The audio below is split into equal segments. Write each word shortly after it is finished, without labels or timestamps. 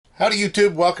Howdy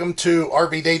YouTube, welcome to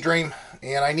RV Daydream,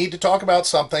 and I need to talk about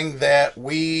something that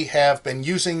we have been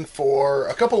using for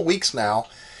a couple of weeks now,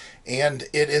 and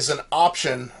it is an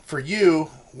option for you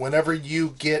whenever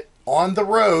you get on the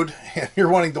road and you're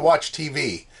wanting to watch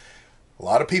TV. A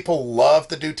lot of people love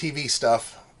to do TV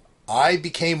stuff. I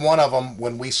became one of them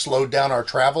when we slowed down our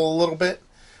travel a little bit.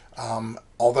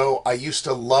 Although I used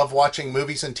to love watching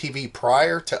movies and TV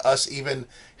prior to us even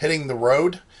hitting the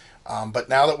road. But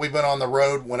now that we've been on the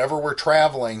road, whenever we're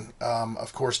traveling,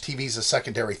 of course, TV's a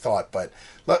secondary thought. But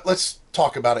let's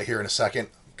talk about it here in a second.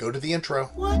 Go to the intro.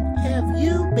 What have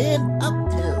you been up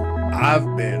to?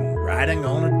 I've been riding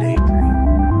on a daydream.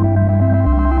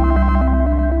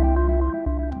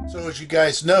 So as you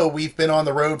guys know, we've been on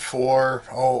the road for,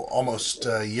 almost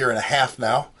a year and a half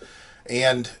now.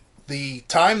 And the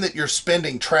time that you're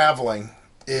spending traveling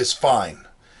is fine.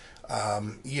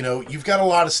 You've got a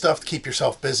lot of stuff to keep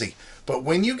yourself busy. But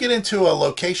when you get into a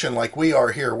location like we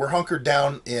are here, we're hunkered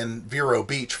down in Vero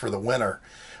Beach for the winter.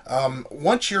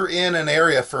 Once you're in an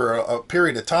area for a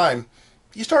period of time,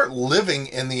 you start living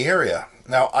in the area.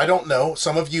 Now, I don't know.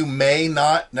 Some of you may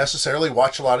not necessarily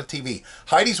watch a lot of TV.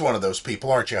 Heidi's one of those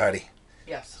people, aren't you, Heidi?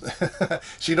 Yes.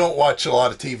 She don't watch a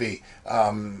lot of TV.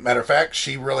 Matter of fact,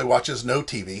 she really watches no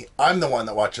TV. I'm the one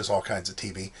that watches all kinds of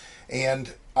TV.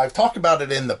 And I've talked about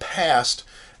it in the past,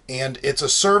 and it's a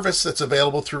service that's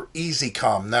available through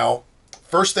ezcom. Now,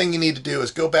 first thing you need to do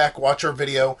is go back, watch our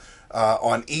video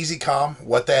on ezcom,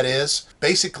 what that is.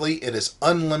 Basically, it is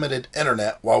unlimited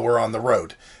internet while we're on the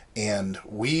road. And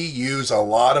we use a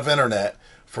lot of internet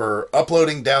for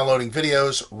uploading, downloading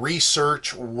videos,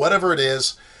 research, whatever it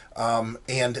is.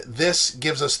 And this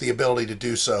gives us the ability to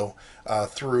do so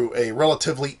through a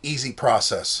relatively easy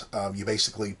process. You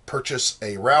basically purchase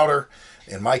a router.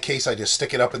 In my case, I just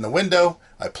stick it up in the window,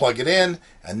 I plug it in,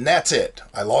 and that's it.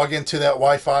 I log into that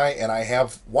Wi-Fi, and I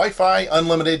have Wi-Fi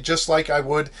unlimited, just like I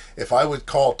would if I would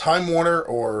call Time Warner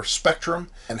or Spectrum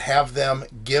and have them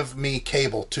give me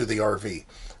cable to the RV.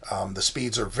 The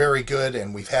speeds are very good,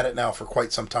 and we've had it now for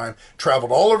quite some time.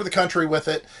 Traveled all over the country with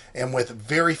it, and with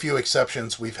very few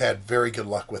exceptions, we've had very good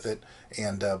luck with it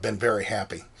and been very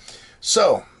happy.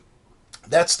 So,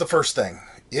 that's the first thing.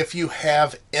 If you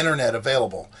have internet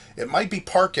available, it might be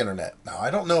park internet. Now, I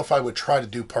don't know if I would try to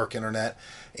do park internet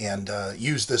and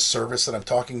use this service that I'm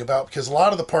talking about, because a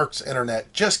lot of the park's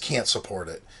internet just can't support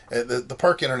it. The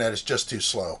park internet is just too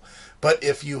slow. But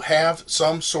if you have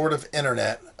some sort of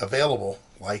internet available,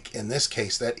 like in this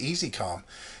case, that ezcom,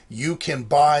 you can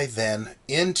buy then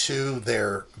into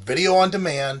their video on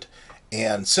demand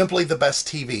and Simply the Best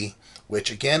TV, which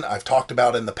again, I've talked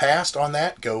about in the past on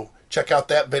that. Go check out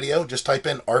that video. Just type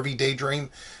in RV Daydream,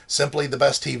 Simply the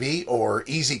Best TV, or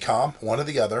ezcom, one or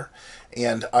the other.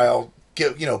 And I'll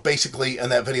give, basically in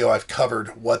that video I've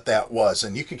covered what that was.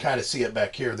 And you can kind of see it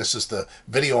back here. This is the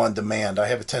video on demand. I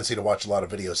have a tendency to watch a lot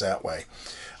of videos that way.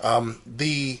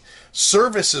 The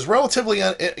service is relatively,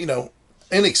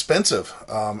 inexpensive,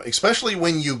 especially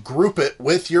when you group it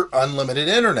with your unlimited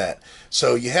internet.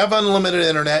 So you have unlimited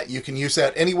internet, you can use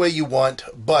that any way you want,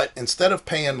 but instead of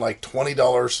paying like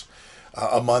 $20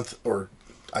 a month, or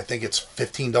I think it's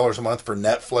 $15 a month for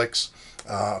Netflix,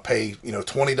 pay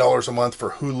 $20 a month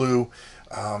for Hulu,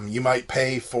 you might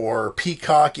pay for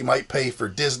Peacock, you might pay for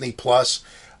Disney Plus.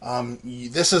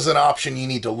 This is an option you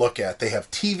need to look at. They have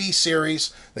TV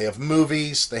series, they have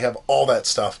movies, they have all that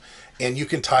stuff. And you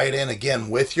can tie it in, again,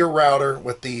 with your router,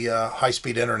 with the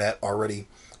high-speed internet already,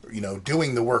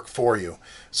 doing the work for you.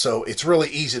 So it's really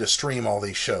easy to stream all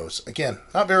these shows. Again,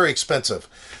 not very expensive.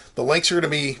 The links are going to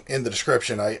be in the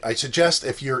description. I suggest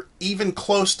if you're even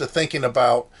close to thinking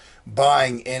about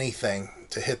buying anything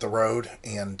to hit the road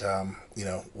and,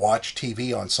 watch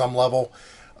TV on some level,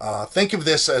 think of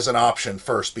this as an option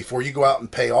first before you go out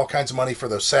and pay all kinds of money for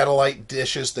those satellite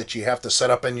dishes that you have to set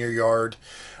up in your yard.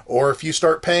 Or if you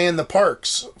start paying the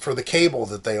parks for the cable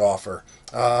that they offer.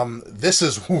 This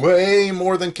is way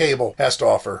more than cable has to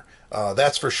offer.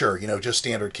 That's for sure, just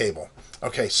standard cable.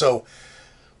 Okay, so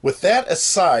with that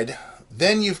aside,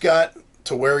 then you've got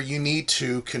to where you need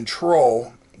to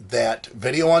control that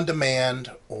video on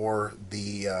demand or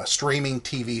the streaming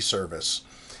TV service.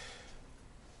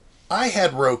 I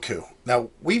had Roku.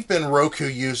 Now, we've been Roku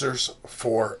users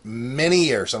for many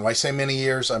years. And when I say many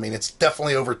years, I mean it's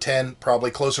definitely over 10, probably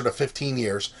closer to 15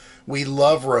 years. We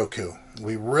love Roku.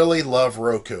 We really love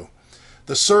Roku.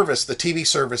 The service, the TV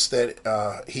service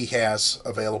that he has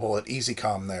available at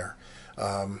ezcom there,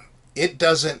 it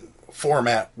doesn't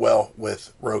format well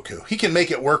with Roku. He can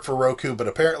make it work for Roku, but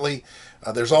apparently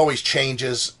there's always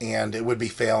changes and it would be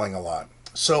failing a lot.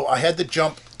 So I had to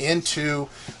jump into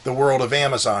the world of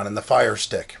Amazon and the Fire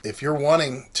Stick. If you're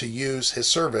wanting to use his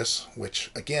service,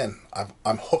 which again,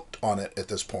 I'm hooked on it at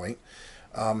this point,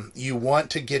 you want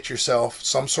to get yourself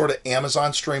some sort of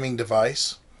Amazon streaming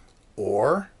device,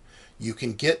 or you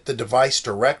can get the device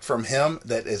direct from him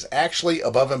that is actually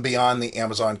above and beyond the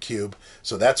Amazon Cube.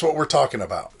 So that's what we're talking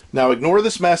about. Now ignore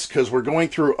this mess because we're going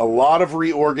through a lot of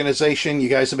reorganization. You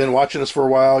guys have been watching us for a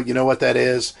while. You know what that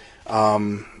is.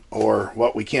 Or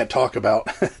what we can't talk about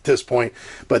at this point.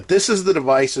 But this is the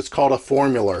device. It's called a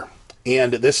Formula.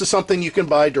 And this is something you can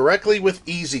buy directly with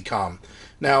ezcom.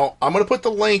 Now, I'm going to put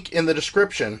the link in the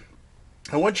description.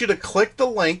 I want you to click the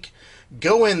link,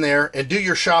 go in there, and do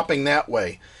your shopping that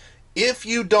way. If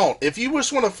you don't, if you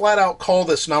just want to flat out call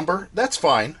this number, that's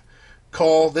fine.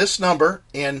 Call this number,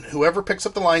 and whoever picks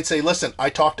up the line, say, listen, I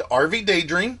talked to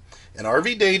RVdaydream, and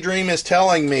RVdaydream is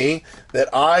telling me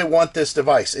that I want this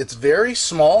device. It's very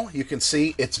small. You can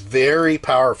see it's very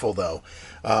powerful, though.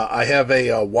 I have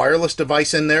a wireless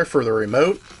device in there for the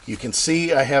remote. You can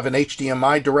see I have an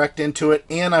HDMI direct into it,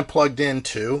 and I'm plugged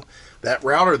into that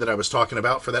router that I was talking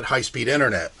about for that high-speed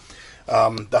internet.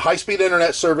 The high-speed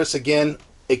internet service, again,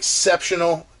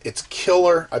 exceptional. It's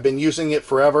killer. I've been using it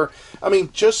forever. I mean,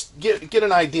 just get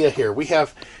an idea here. We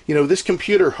have, this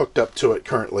computer hooked up to it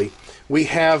currently. We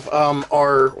have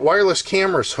our wireless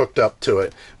cameras hooked up to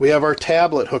it. We have our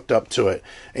tablet hooked up to it.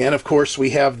 And of course,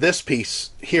 we have this piece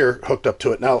here hooked up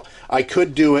to it. Now, I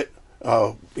could do it,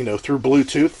 through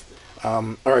Bluetooth,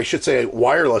 or I should say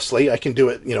wirelessly. I can do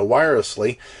it,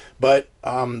 wirelessly. But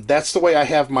that's the way I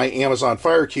have my Amazon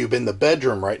Fire Cube in the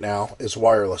bedroom right now, is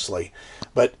wirelessly.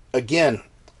 But again,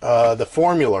 the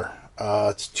Formula,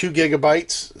 it's 2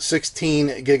 gigabytes,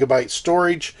 16 gigabyte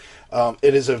storage.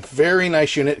 It is a very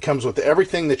nice unit. It comes with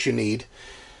everything that you need,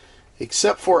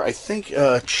 except for, I think,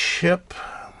 a chip.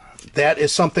 That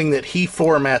is something that he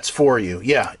formats for you.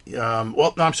 Yeah.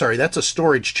 Well, no, I'm sorry. That's a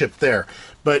storage chip there.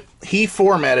 But he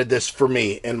formatted this for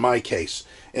me in my case.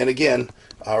 And again,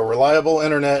 reliable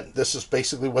internet. This is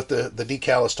basically what the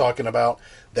decal is talking about.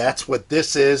 That's what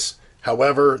this is.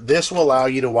 However, this will allow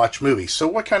you to watch movies. So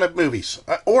what kind of movies?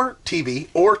 Or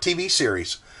TV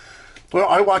series? Well,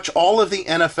 I watch all of the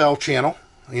NFL channel,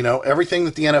 everything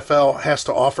that the NFL has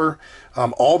to offer,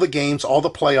 all the games, all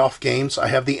the playoff games. I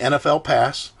have the NFL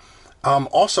Pass.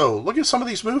 Also, look at some of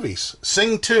these movies.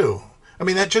 Sing 2. I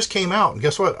mean, that just came out, and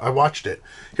guess what? I watched it.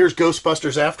 Here's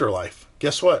Ghostbusters Afterlife.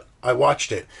 Guess what? I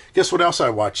watched it. Guess what else I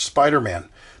watched? Spider-Man.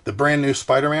 The brand new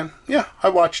Spider-Man. Yeah, I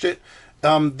watched it.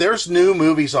 There's new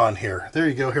movies on here. There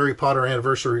you go. Harry Potter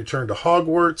Anniversary Return to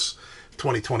Hogwarts,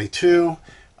 2022.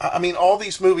 I mean, all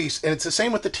these movies, and it's the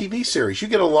same with the TV series. You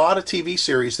get a lot of TV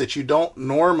series that you don't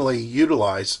normally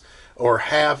utilize or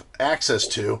have access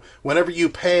to whenever you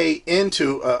pay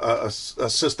into a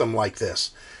system like this.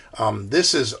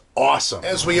 This is awesome.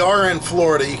 As we are in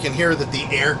Florida, you can hear that the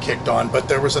air kicked on, but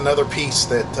there was another piece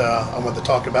that I want to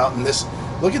talk about. And this,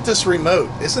 look at this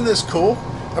remote. Isn't this cool?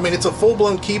 I mean, it's a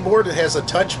full-blown keyboard. It has a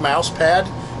touch mouse pad.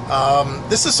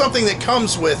 This is something that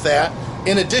comes with that,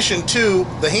 in addition to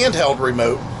the handheld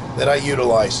remote that I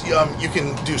utilize. You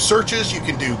can do searches, you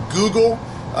can do Google,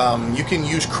 you can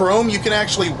use Chrome, you can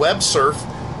actually web surf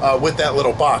with that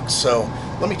little box. So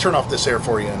let me turn off this air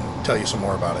for you and tell you some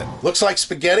more about it. Looks like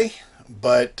spaghetti,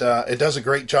 but it does a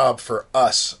great job for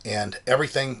us and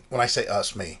everything. When I say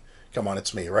us, me. Come on,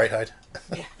 it's me, right, Hyde?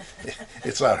 Yeah.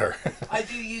 It's not her. I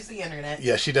do use the internet.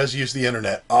 Yeah, she does use the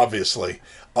internet, obviously,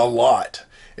 a lot.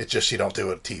 It's just she don't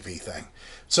do a TV thing.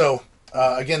 So,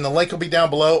 again, the link will be down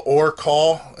below, or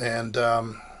call, and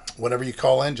whenever you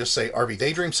call in, just say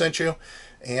RVdaydream sent you,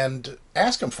 and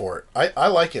ask them for it. I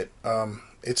like it.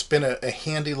 It's been a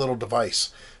handy little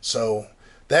device. So,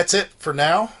 that's it for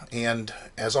now, and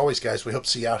as always, guys, we hope to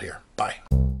see you out here. Bye.